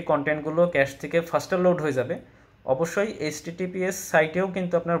HTTP কন্টেন্টগুলো ক্যাশ থেকে ফাস্টার লোড হয়ে যাবে, অবশ্যই HTTPS সাইটেও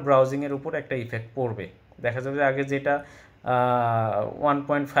কিন্তু আপনার ব্রাউজিংয়ের উপর একটা ইফেক্ট পড়বে। দেখা যাবে যে আগে যেটা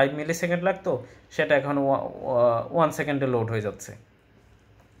 1.5 মিলি সেকেন্ড লাগতো, সেটা এখন 1 সেকেন্ডে লোড হয়ে যাচ্ছে।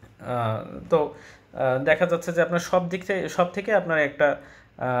 তো দেখা যাচ্ছে যে আপনার সব থেকে আপনার একটা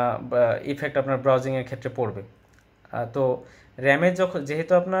ইফেক্ট আপনার ব্রাউজিংয়ের ক্ষেত্রে পড়বে। তো র্যামে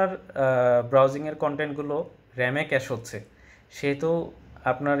যেহেতু আপনার ব্রাউজিংয়ের কন্টেন্টগুলো র্যামে ক্যাশ হচ্ছে, সেহেতু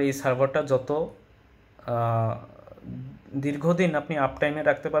আপনার এই সার্ভারটা যত দীর্ঘদিন আপনি আপ টাইমে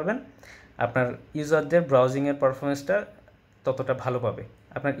রাখতে পারবেন, আপনার ইউজারদের ব্রাউজিংয়ের পারফরমেন্সটা ততটা ভালো পাবে।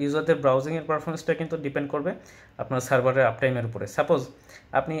 আপনার ইউজারদের ব্রাউজিংয়ের পারফরমেন্সটা কিন্তু ডিপেন্ড করবে আপনার সার্ভারের আপ টাইমের উপরে। সাপোজ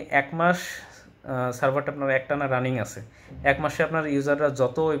আপনি 1 মাস সার্ভারটা আপনার একটানা রানিং আছে, 1 মাসে আপনার ইউজাররা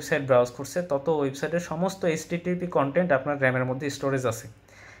যত ওয়েবসাইট ব্রাউজ করছে তত ওয়েবসাইটের সমস্ত HTTP কন্টেন্ট আপনার র্যামের মধ্যে স্টোরেজ আছে।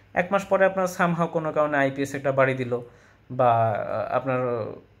 1 মাস পরে আপনার সামহাও কোনো কারণে IPS একটা বাড়ি দিল, বা আপনার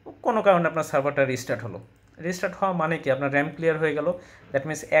কোনো কারণে আপনার সার্ভারটা রিস্টার্ট হওয়া মানে কি, আপনার র্যাম ক্লিয়ার হয়ে গেল। দ্যাট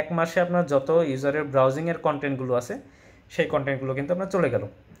মিনস 1 মাসে আপনার যত ইউজারের ব্রাউজিংয়ের কন্টেন্টগুলো আছে, সেই কন্টেন্টগুলো কিন্তু আপনার চলে গেল।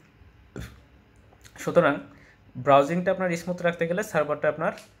 সুতরাং ব্রাউজিংটা আপনার স্মুথ রাখতে গেলে সার্ভারটা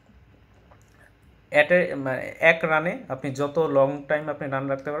আপনার এক রানে আপনি যত লং টাইম আপনি রান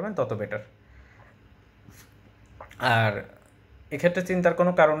রাখতে পারবেন তত বেটার। আর এক্ষেত্রে চিন্তার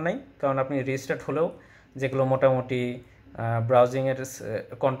কোনো কারণ নাই, কারণ আপনি রিস্টার্ট হলেও যেগুলো মোটামুটি ব্রাউজিংয়ের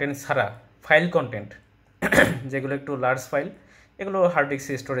কন্টেন্ট ছাড়া ফাইল কন্টেন্ট, যেগুলো একটু লার্জ ফাইল, এগুলো হার্ড ডিস্ক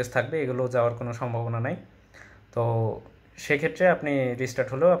স্টোরেজ থাকবে, এগুলো যাওয়ার কোনো সম্ভাবনা নাই। তো সেক্ষেত্রে আপনি রিস্টার্ট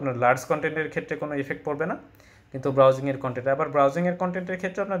হলেও আপনার লার্জ কন্টেন্টের ক্ষেত্রে কোনো ইফেক্ট পড়বে না, কিন্তু ব্রাউজিংয়ের কন্টেন্টের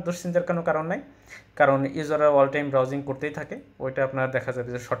ক্ষেত্রে আপনার দুশ্চিন্তার কোনো কারণ নাই, কারণ ইউজাররা অল টাইম ব্রাউজিং করতেই থাকে। ওইটা আপনার দেখা যাবে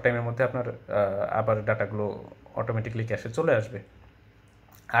যে শর্ট টাইমের মধ্যে আপনার আবার ডাটাগুলো অটোমেটিকলি ক্যাশে চলে আসবে।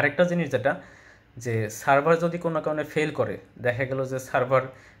 আরেকটা জিনিস যেটা, যে সার্ভার যদি কোনো কারণে ফেল করে, দেখা গেল যে সার্ভার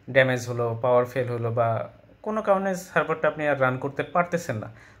ড্যামেজ হলো, পাওয়ার ফেল হলো, বা কোনো কারণে সার্ভারটা আপনি আর রান করতে পারতেছেন না,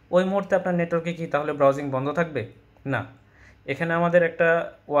 ওই মুহূর্তে আপনার নেটওয়ার্কে কি তাহলে ব্রাউজিং বন্ধ থাকবে? না। এখানে আমাদের একটা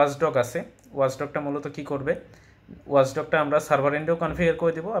ওয়াচডগ আছে। ওয়াচডগটা মূলত কি করবে, ওয়াচডগটা আমরা সার্ভার এন্ডেও কনফিগার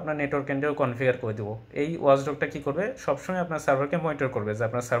করে দেবো, আপনার নেটওয়ার্ক এন্ডেও কনফিগার করে দেবো। এই ওয়াচডগটা কি করবে, সবসময় আপনার সার্ভারকে মনিটর করবে যে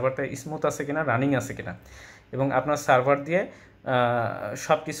আপনার সার্ভারটা স্মুথ আছে কিনা, রানিং আছে কিনা, এবং আপনার সার্ভার দিয়ে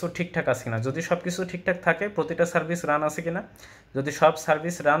সব কিছু ঠিকঠাক আছে কিনা। যদি সব কিছু ঠিকঠাক থাকে, প্রতিটা সার্ভিস রান আছে কিনা, যদি সব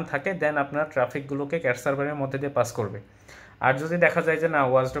সার্ভিস রান থাকে, দেন আপনার ট্রাফিকগুলোকে ক্যাশ সার্ভারের মধ্যে দিয়ে পাস করবে। আর যদি দেখা যায় যে না,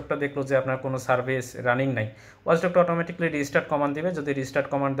 ওয়াচডগটা দেখলো যে আপনার কোনো সার্ভিস রানিং নাই, ওয়াচডগটা অটোমেটিকলি রিস্টার্ট কমান্ড দিবে। যদি রিস্টার্ট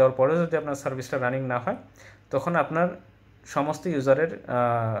কমান্ড দেওয়ার পরেও যদি আপনার সার্ভিসটা রানিং না হয়, তখন আপনার সমস্ত ইউজারের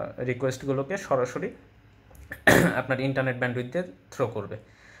রিকোয়েস্টগুলোকে সরাসরি আপনার ইন্টারনেট ব্যান্ডউইথ দিয়ে থ্রো করবে।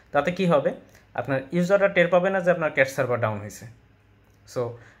 তাতে কি হবে, আপনার ইউজাররা টের পাবে না যে আপনার ক্যাশ সার্ভার ডাউন হয়েছে। সো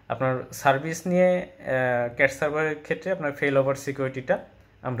আপনার সার্ভিস নিয়ে ক্যাশ সার্ভারের ক্ষেত্রে আপনার ফেল ওভার সিকিউরিটিটা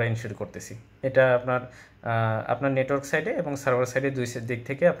আমরা ইনশিওর করতেছি। এটা আপনার নেটওয়ার্ক সাইডে এবং সার্ভার সাইডে দুই দিক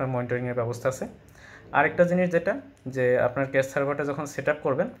থেকে আপনার মনিটরিংয়ের ব্যবস্থা আছে। আরেকটা জিনিস যেটা, যে আপনার ক্যাশ সার্ভারটা যখন সেট আপ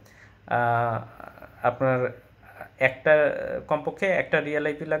করবেন, আপনার কমপক্ষে একটা রিয়েল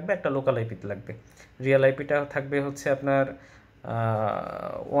আইপি লাগবে, একটা লোকাল আইপি লাগবে। রিয়েল আইপিটা থাকবে হচ্ছে আপনার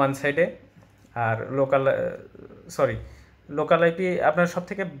ওয়ান সাইডে, আর লোকাল আইপি আপনার সব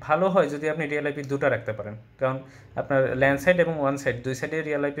থেকে ভালো হয় যদি আপনি রিয়েল আইপি দুটো রাখতে পারেন, কারণ আপনার ল্যান্ড সাইড এবং ওয়ান সাইড দুই সাইডে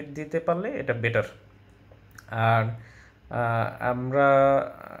রিয়েল আইপি দিতে পারলে এটা বেটার। আর আমরা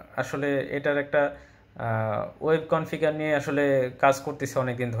আসলে এটার একটা ওয়েব কনফিগার নিয়ে আসলে কাজ করতেছি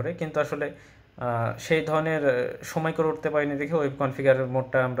অনেক দিন ধরে, কিন্তু আসলে সেই ধরনের সময় করে উঠতে পারিনি দেখে ওয়েব কনফিগার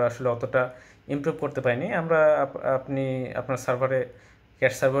মোডটা আমরা আসলে অতটা ইমপ্রুভ করতে পারিনি। আমরা আপনি আপনার সার্ভারে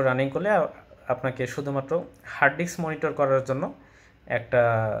ক্যাশ সার্ভার রানিং করলে আপনাকে শুধুমাত্র হার্ড ডিস্ক মনিটর করার জন্য একটা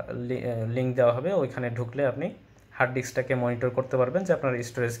লিঙ্ক দেওয়া হবে। ওইখানে ঢুকলে আপনি হার্ড ডিস্কটাকে মনিটর করতে পারবেন যে আপনার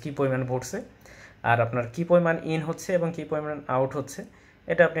স্টোরেজ কী পরিমাণ ভরছে আর আপনার কী পরিমাণ ইন হচ্ছে এবং কী পরিমাণ আউট হচ্ছে,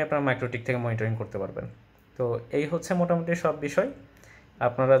 এটা আপনি আপনার মাইক্রোটিক থেকে মনিটরিং করতে পারবেন। তো এই হচ্ছে মোটামুটি সব বিষয়।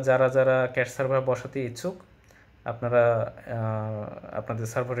 আপনারা যারা যারা ক্যাশ সার্ভার বসাতে ইচ্ছুক, আপনারা আপনাদের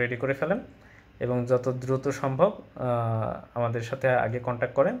সার্ভার রেডি করে ফেলেন এবং যত দ্রুত সম্ভব আমাদের সাথে আগে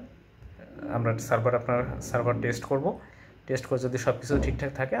কন্ট্যাক্ট করেন। আমরা আপনার সার্ভার টেস্ট করব। টেস্ট করে যদি সব কিছু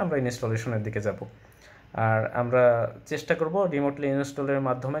ঠিকঠাক থাকে আমরা ইনস্টলেশনের দিকে যাব। আর আমরা চেষ্টা করব রিমোটলি ইনস্টলের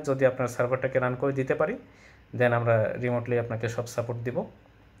মাধ্যমে যদি আপনার সার্ভারটাকে রান করে দিতে পারি, দেন আমরা রিমোটলি আপনাকে সব সাপোর্ট দিব।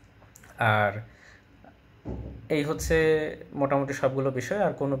 আর এই হচ্ছে মোটামুটি সবগুলো বিষয়।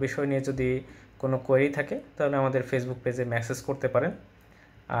 আর কোনো বিষয় নিয়ে যদি কোনো কোয়েরি থাকে তাহলে আমাদের ফেসবুক পেজে মেসেজ করতে পারেন।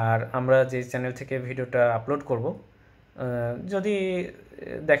 আর আমরা যে চ্যানেল থেকে ভিডিওটা আপলোড করব, যদি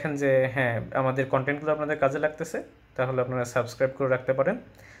দেখেন যে হ্যাঁ আমাদের কন্টেন্টগুলো আপনাদের কাজে লাগতেছে, তাহলে আপনারা সাবস্ক্রাইব করে রাখতে পারেন,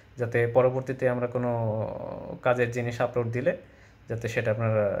 যাতে পরবর্তীতে আমরা কোনো কাজের জিনিস আপলোড দিলে যাতে সেটা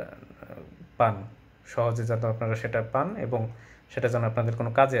আপনারা পান, সহজে যাতে আপনারা সেটা পান এবং সেটা যেন আপনাদের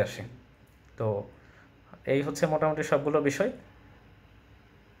কোনো কাজে আসে। তো এই হচ্ছে মোটামুটি সবগুলো বিষয়।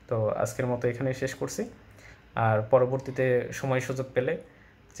 তো আজকের মতো এখানেই শেষ করছি। আর পরবর্তীতে সময় সুযোগ পেলে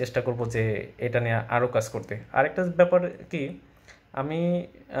চেষ্টা করব যে এটা নিয়ে আরও কাজ করতে। আরেকটা ব্যাপার কি, আমি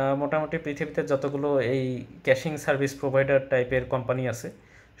মোটামুটি পৃথিবীতে যতগুলো এই ক্যাশিং সার্ভিস প্রোভাইডার টাইপের কোম্পানি আছে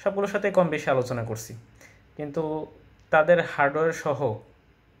সবগুলোর সাথে কম বেশি আলোচনা করছি, কিন্তু তাদের হার্ডওয়্যার সহ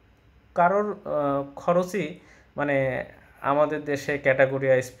কারোর খরচই মানে আমাদের দেশে ক্যাটাগরি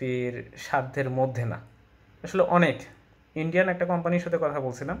আইএসপির সাধ্যের মধ্যে না। আসলে অনেক ইন্ডিয়ান একটা কোম্পানির সাথে কথা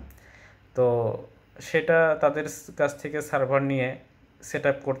বলছিলাম, তো সেটা তাদের কাছ থেকে সার্ভার নিয়ে সেট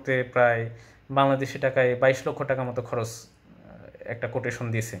আপ করতে প্রায় বাংলাদেশি টাকায় 22 লক্ষ টাকা মতো খরচ একটা কোটেশন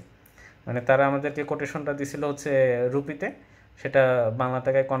দিয়েছে। মানে তারা আমাদেরকে কোটেশনটা দিছিল হচ্ছে রুপিতে, সেটা বাংলা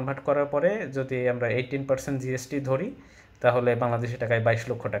টাকায় কনভার্ট করার পরে যদি আমরা 18% জিএসটি ধরি তাহলে বাংলাদেশি টাকায় 22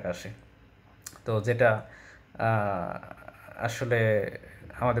 লক্ষ টাকা আসে। তো যেটা আসলে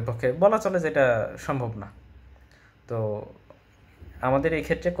আমাদের পক্ষে বলা চলে যেটা সম্ভব না। তো আমাদের এই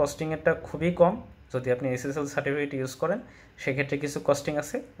ক্ষেত্রে কস্টিংয়েরটা খুবই কম। যদি আপনি এসএসএল সার্টিফিকেট ইউজ করেন সেক্ষেত্রে কিছু কস্টিং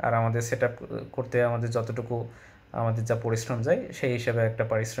আছে, আর আমাদের সেট আপ করতে আমাদের যতটুকু আমাদের যা পরিশ্রম যায় সেই হিসাবে একটা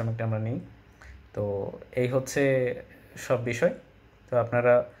পারিশ্রমিকটা আমরা নিই। তো এই হচ্ছে সব বিষয়। তো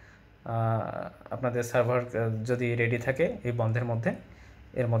আপনারা আপনাদের সার্ভার যদি রেডি থাকে এই বন্ধের মধ্যে,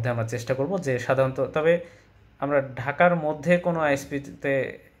 এর মধ্যে আমরা চেষ্টা করব যে সাধারণত, তবে আমরা ঢাকার মধ্যে কোনো আইএসপিতে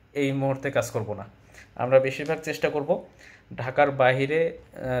এই মুহূর্তে কাজ করব না। আমরা বেশিরভাগ চেষ্টা করব ঢাকার বাইরে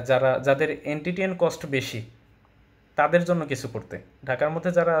যাদের এন্টিটিএন কস্ট বেশি তাদের জন্য কিছু করতে। ঢাকার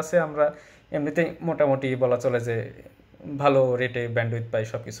মধ্যে যারা আছে আমরা এমনিতেই মোটামুটি বলা চলে যে ভালো রেটে ব্যান্ডউইথ পাই,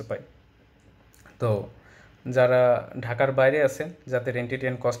 সব কিছু পাই। তো যারা ঢাকার বাইরে আছে, যাদের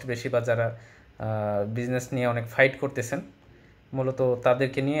এন্টিটিএন কস্ট বেশি বা যারা বিজনেস নিয়ে অনেক ফাইট করতেছেন, মূলত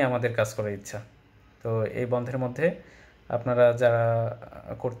তাদেরকে নিয়ে আমাদের কাজ করার ইচ্ছা। তো এই বন্ধের মধ্যে আপনারা যারা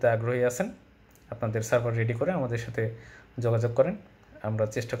করতে আগ্রহী আছেন আপনাদের সার্ভার রেডি করে আমাদের সাথে যোগাযোগ করেন। আমরা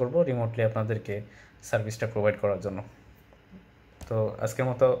চেষ্টা করব রিমোটলি আপনাদেরকে সার্ভিসটা প্রোভাইড করার জন্য। তো আজকের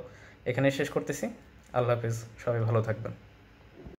মতো এখানেই শেষ করতেছি। আল্লাহ হাফেজ, সবাই ভালো থাকবেন।